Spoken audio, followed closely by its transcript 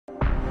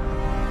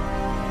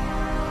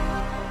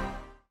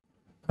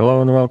Hello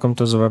and welcome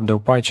to the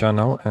WebDevPy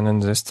channel, and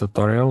in this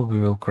tutorial we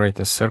will create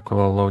a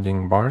circular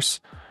loading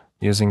bars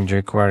using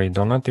JQuery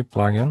Donutty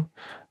plugin,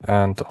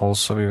 and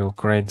also we will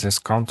create these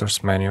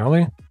counters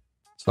manually.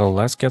 So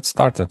let's get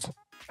started.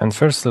 And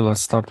firstly, let's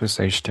start with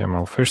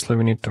HTML. Firstly,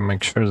 we need to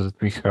make sure that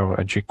we have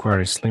a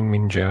jQuery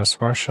Slim.js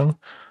version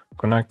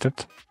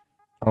connected.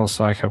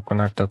 Also, I have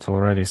connected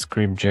already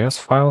script.js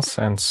files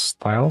and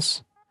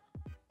styles.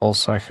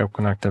 Also, I have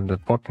connected the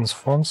Poppins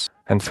fonts.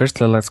 And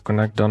firstly, let's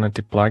connect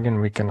Donutty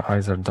plugin. We can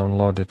either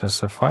download it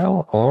as a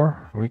file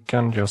or we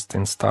can just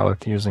install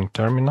it using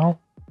terminal,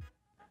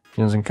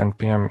 using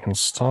npm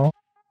install.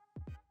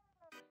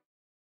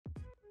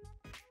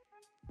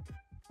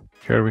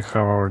 Here we have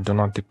our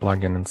Donutty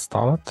plugin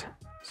installed.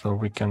 So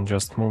we can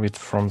just move it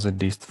from the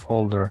dist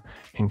folder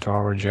into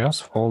our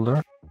JS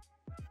folder.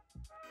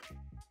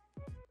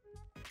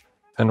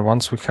 And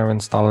once we have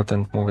installed it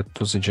and move it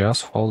to the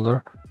JS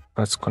folder,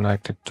 let's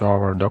connect it to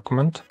our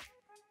document.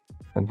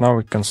 And now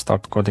we can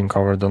start coding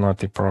our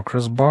Donutty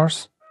progress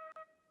bars.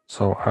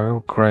 So I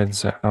will create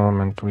the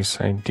element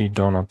with ID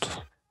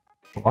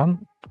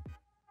donut1.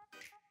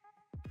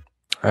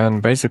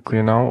 And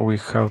basically now we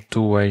have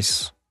two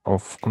ways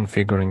of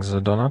configuring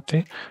the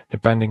Donutty,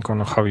 depending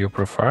on how you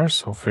prefer.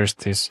 So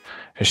first is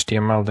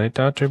HTML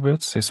data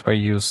attributes. This way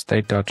use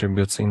data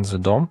attributes in the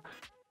DOM.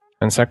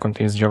 And second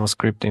is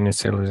JavaScript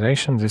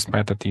initialization. This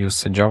method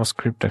uses a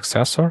JavaScript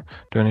accessor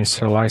to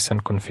initialize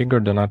and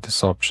configure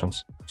Donutty's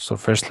options. So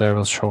firstly, I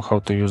will show how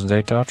to use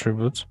data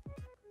attributes.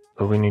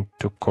 So we need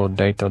to code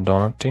data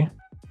Donutty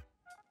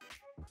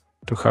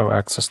to have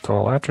access to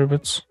all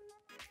attributes.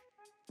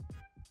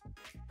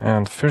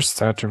 And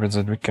first attribute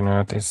that we can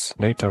add is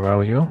data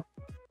value.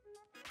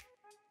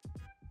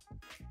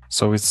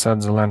 So we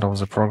set the length of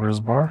the progress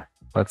bar.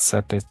 Let's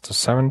set it to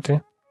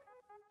 70.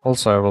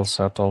 Also, I will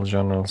set all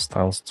general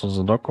styles to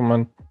the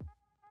document.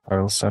 I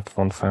will set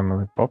font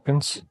family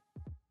Poppins.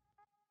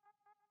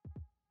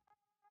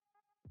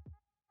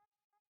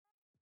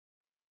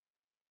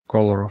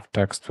 Color of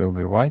text will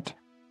be white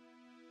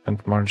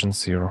and margin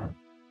 0.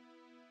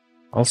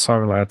 Also, I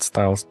will add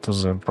styles to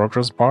the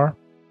progress bar.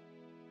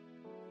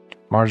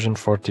 Margin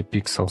 40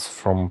 pixels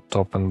from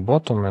top and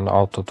bottom and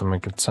auto to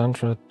make it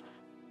centered.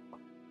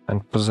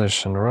 And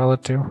position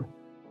relative.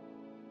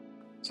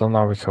 So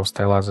now we have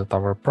stylized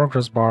our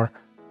progress bar,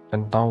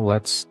 and now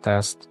let's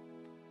test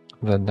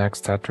the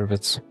next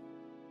attributes.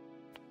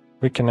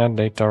 We can add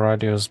data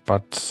radius,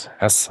 but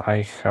as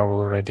I have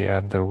already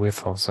added the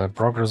width of the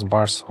progress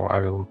bar, so I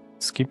will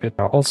skip it.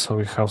 Also,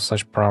 we have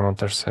such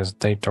parameters as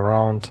data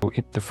round.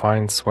 It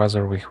defines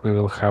whether we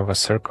will have a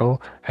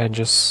circle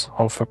edges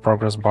of a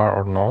progress bar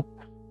or not.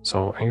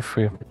 So if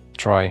we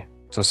try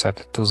to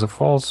set it to the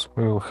false,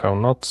 we will have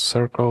not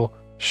circle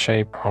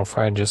shape of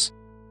edges.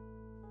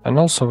 And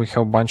also we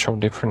have a bunch of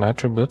different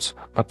attributes,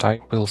 but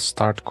I will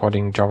start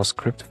coding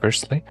JavaScript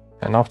firstly.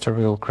 And after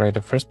we will create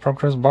the first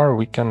progress bar,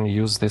 we can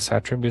use these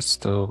attributes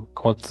to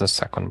code the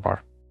second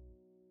bar.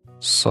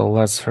 So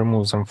let's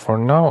remove them for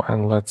now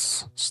and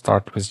let's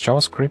start with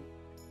JavaScript.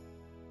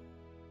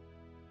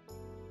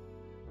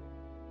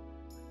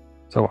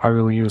 So I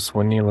will use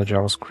vanilla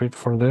JavaScript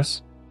for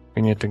this.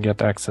 We need to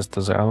get access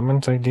to the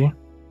element ID.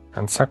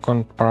 And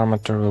second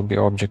parameter will be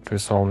object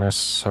with all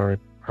necessary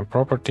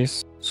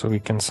properties. So we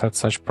can set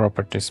such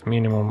properties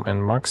minimum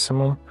and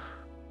maximum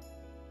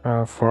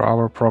for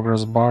our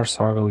progress bar.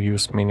 So I will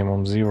use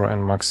minimum 0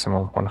 and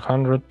maximum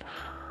 100.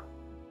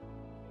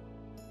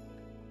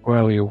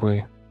 Value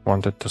we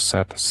wanted to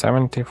set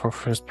 70 for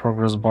first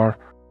progress bar.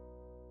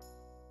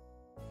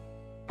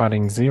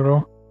 Padding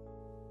 0.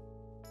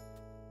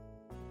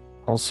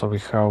 Also we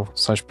have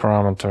such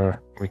parameter,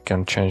 we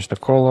can change the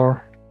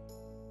color.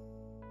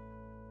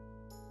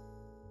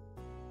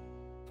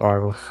 So I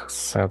will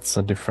set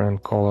the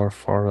different color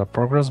for the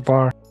progress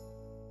bar.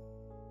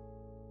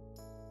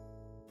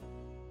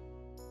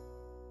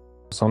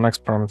 So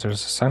next parameter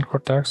is anchor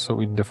text, so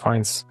it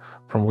defines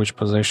from which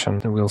position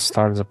we'll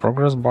start the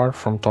progress bar,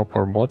 from top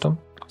or bottom.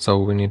 So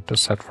we need to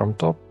set from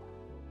top.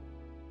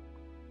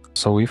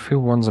 So if we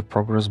want the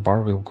progress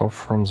bar will go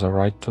from the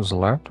right to the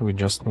left, we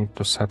just need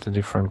to set the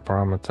different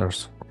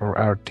parameters for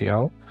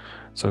RTL.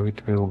 So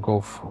it will go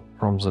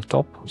from the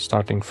top,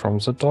 starting from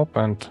the top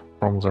and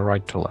from the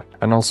right to left.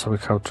 And also we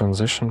have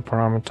transition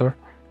parameter,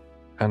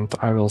 and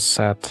I will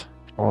set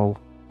all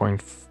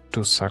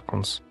 0.2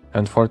 seconds.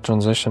 And for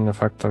transition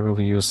effect I will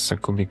use the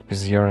cubic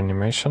Bezier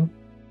animation.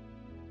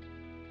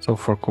 So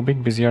for cubic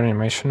Bezier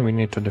animation we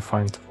need to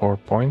define 4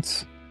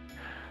 points.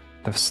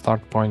 The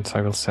start point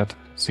I will set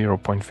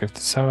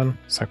 0.57,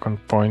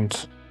 second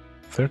point,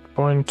 third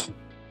point,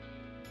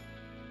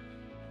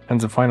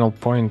 and the final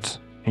point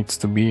needs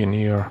to be in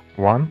year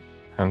 1,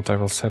 and I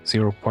will set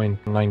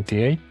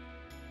 0.98.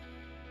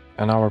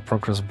 And our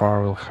progress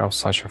bar will have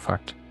such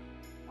effect.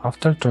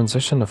 After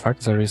transition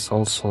effect there is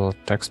also a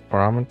text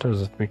parameter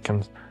that we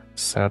can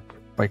set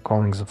by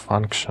calling the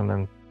function,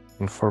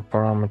 and for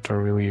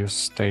parameter we'll use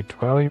state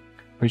value,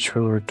 which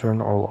will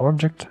return all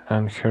object,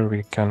 and here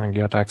we can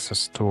get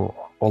access to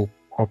all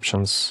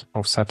options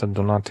of set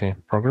Donutty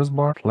progress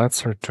bar.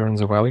 Let's return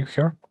the value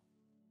here.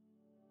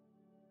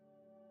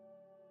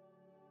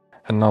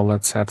 And now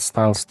let's add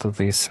styles to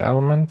this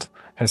element.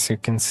 As you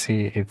can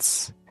see,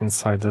 it's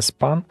inside the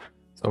span.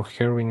 So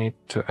here we need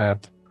to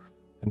add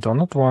a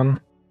donut1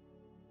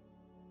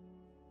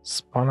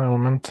 span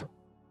element.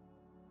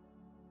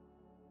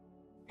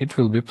 It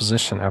will be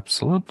position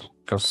absolute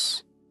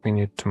because we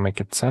need to make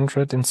it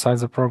centered inside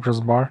the progress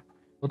bar.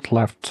 Put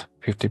left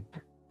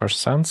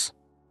 50%,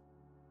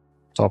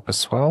 top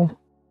as well.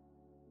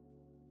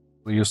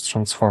 We'll use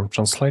transform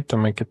translate to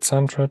make it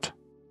centered.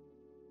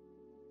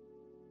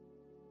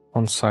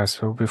 Font size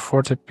will be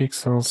 40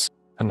 pixels,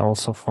 and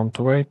also font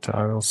weight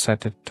I will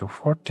set it to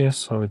 40,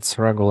 so it's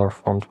regular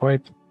font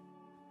weight.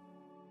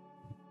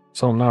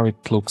 So now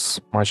it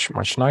looks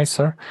much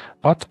nicer,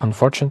 but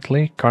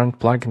unfortunately current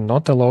plugin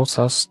not allows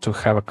us to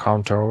have a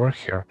counter over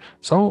here,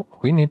 so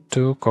we need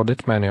to code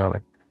it manually.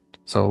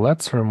 So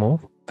let's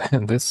remove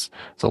this.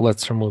 So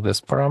let's remove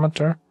this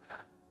parameter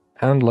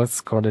and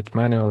let's code it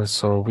manually.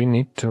 So we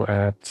need to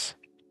add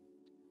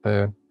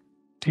the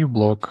div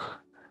block.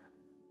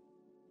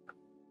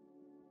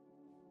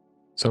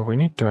 So we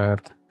need to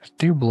add a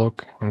div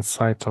block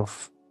inside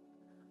of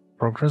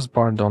progress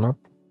bar donut.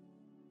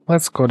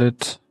 Let's code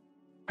it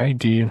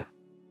ID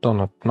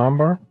donut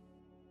number.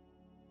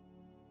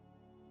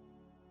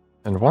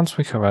 And once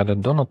we have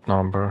added donut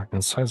number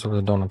inside of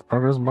the donut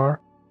progress bar,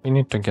 we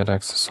need to get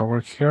access over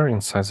here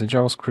inside the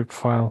JavaScript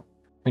file.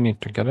 We need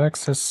to get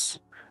access.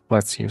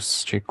 Let's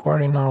use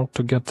JQuery now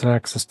to get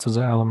access to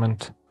the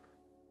element.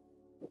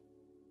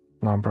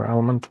 Number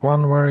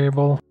element1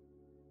 variable.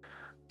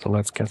 So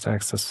let's get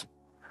access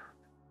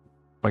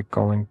by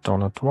calling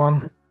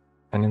donut1,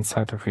 and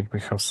inside of it we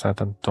have set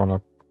a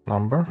donut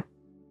number.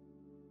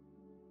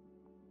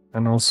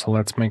 And also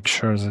let's make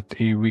sure that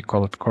we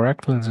call it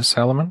correctly, this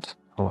element.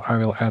 So I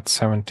will add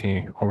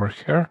 70 over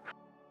here.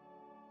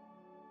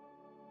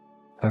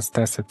 Let's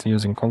test it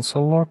using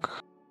console log.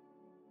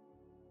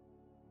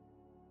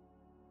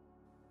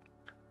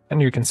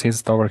 And you can see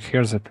that over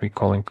here that we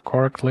calling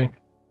correctly.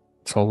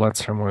 So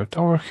let's remove it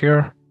over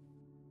here.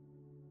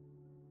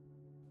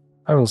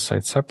 I will say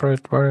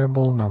separate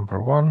variable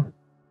number1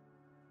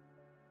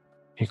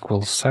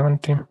 equals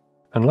 70.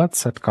 And let's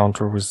set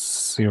counter with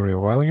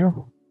 0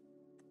 value.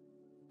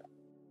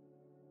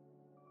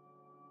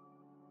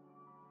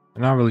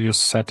 And I will use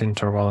set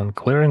interval and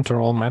clear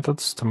interval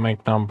methods to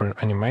make number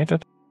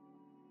animated.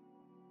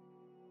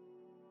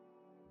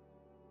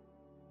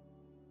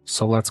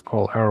 So let's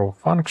call arrow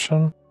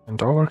function,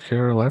 and over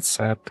here let's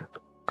add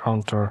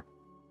counter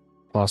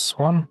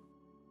 +1.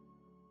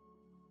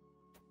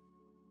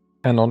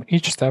 And on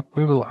each step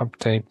we will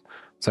update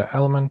the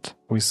element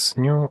with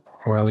new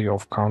value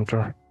of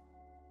counter.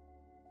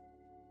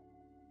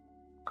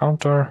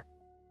 Counter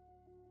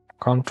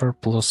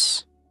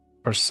plus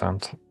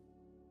 %.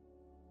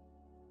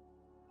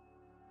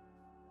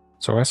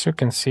 So as you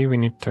can see, we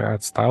need to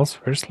add styles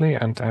firstly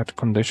and add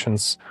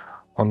conditions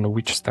on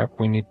which step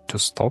we need to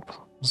stop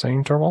the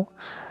interval.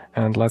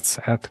 And let's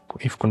add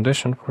if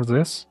condition for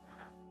this.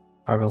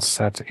 I will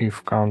set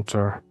if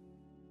counter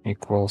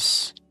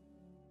equals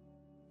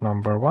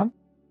number1.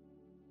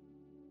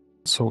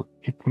 So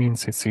it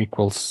means it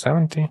equals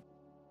 70.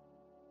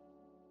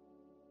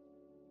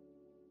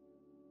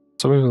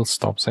 So we will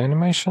stop the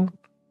animation.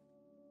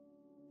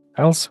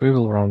 Else we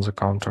will run the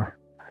counter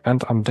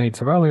and update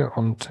the value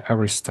on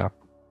every step.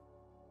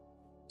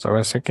 So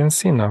as you can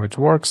see, now it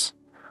works,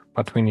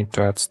 but we need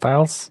to add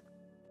styles.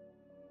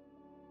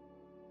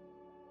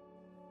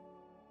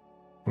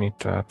 We need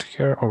to add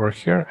here over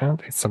here,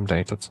 and it's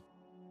updated.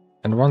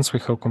 And once we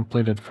have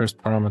completed first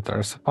parameter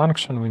as a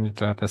function, we need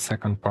to add a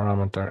second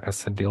parameter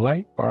as a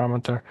delay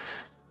parameter.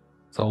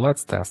 So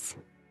let's test.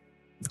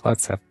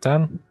 Let's add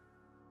 10.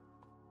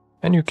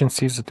 And you can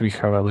see that we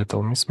have a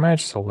little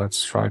mismatch, so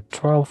let's try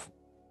 12.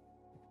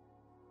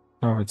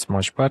 Now it's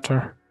much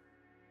better.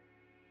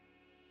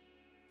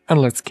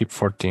 And let's keep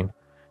 14.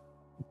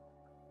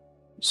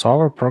 So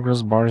our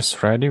progress bar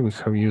is ready. We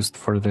have used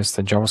for this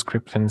the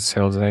JavaScript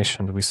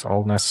initialization with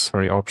all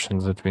necessary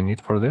options that we need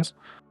for this.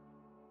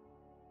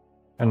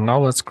 And now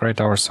let's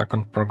create our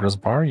second progress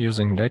bar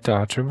using data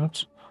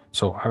attributes.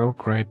 So I will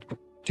create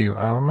div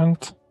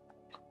element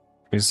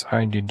with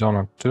ID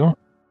donut2.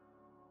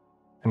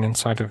 And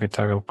inside of it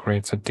I will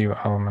create the div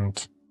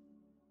element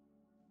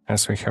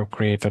as we have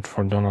created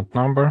for donut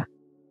number.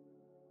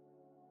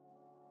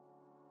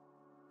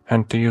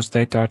 And to use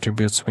data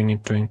attributes, we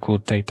need to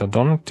include data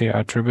Donutty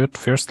attribute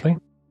firstly.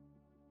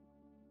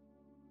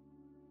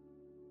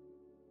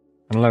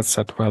 And let's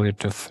set value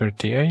to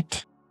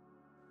 38.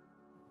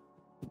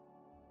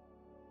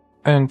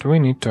 And we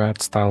need to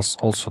add styles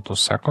also to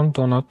second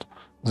donut,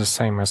 the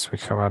same as we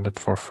have added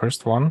for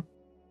first one.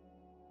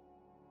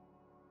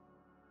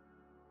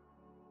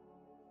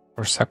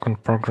 For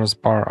second progress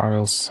bar, I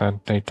will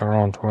set data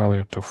round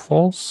value to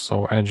false,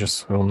 so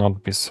edges will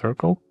not be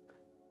circled.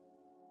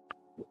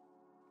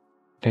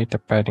 Data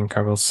padding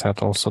I will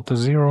set also to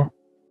 0.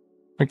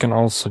 We can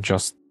also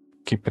just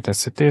keep it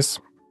as it is.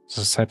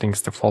 The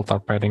settings default are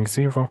padding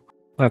 0.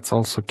 Let's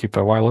also keep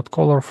a violet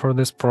color for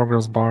this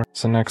progress bar.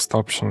 The next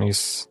option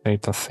is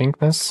data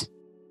thickness.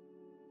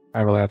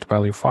 I will add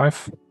value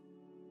 5.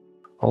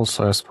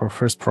 Also, as for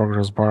first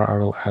progress bar, I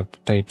will add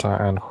data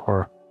and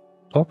for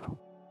top.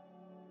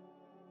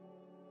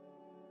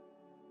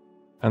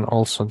 And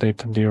also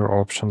data dir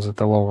options that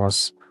allow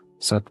us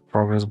that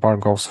progress bar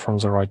goes from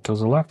the right to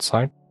the left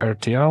side.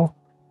 RTL.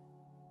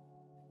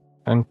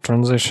 And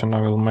transition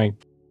I will make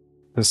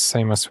the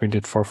same as we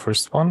did for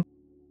first one.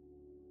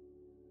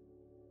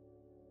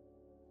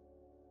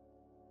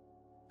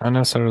 And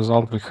as a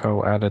result, we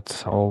have added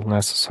all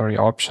necessary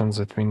options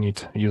that we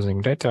need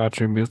using data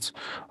attributes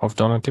of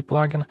Donutty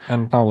plugin.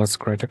 And now let's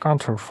create a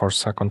counter for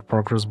second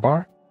progress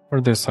bar. For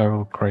this, I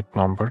will create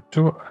number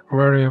 2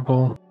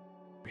 variable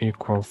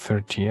equal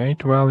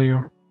 38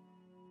 value.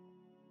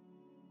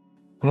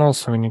 And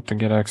also we need to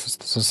get access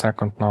to the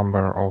second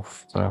number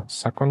of the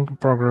second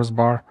progress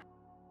bar.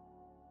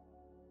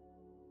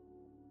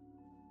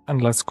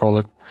 And let's call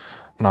it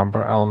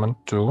number element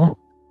 2.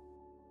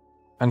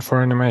 And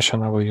for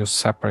animation, I will use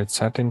separate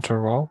set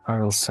interval. I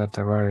will set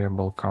a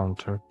variable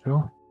counter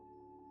 2.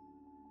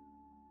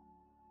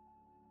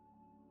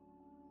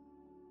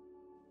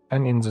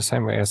 And in the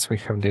same way as we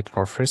have did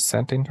for first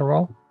set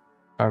interval,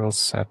 I will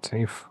set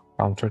if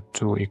counter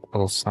 2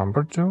 equals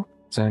number 2,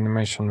 the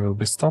animation will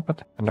be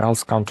stopped, and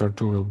else counter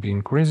 2 will be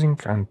increasing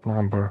and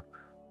number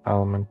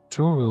element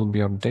 2 will be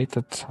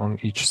updated on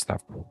each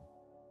step.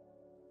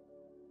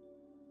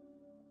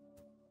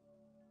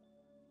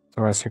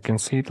 So as you can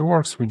see, it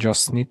works. We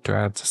just need to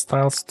add the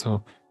styles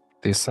to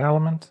this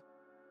element.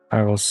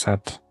 I will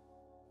set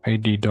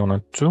ID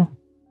donut 2,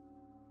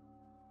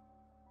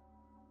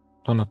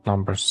 donut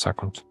number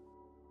second.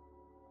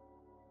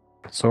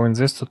 So in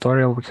this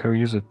tutorial, we have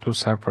used two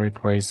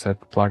separate ways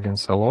that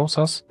plugins allows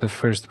us. The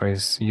first way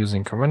is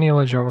using a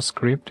vanilla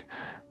JavaScript.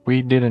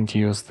 We didn't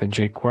use the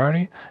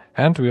JQuery,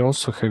 and we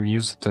also have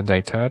used the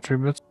data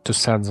attributes to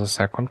set the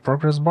second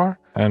progress bar.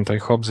 And I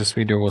hope this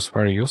video was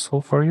very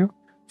useful for you.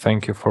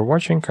 Thank you for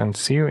watching and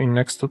see you in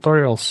next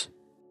tutorials.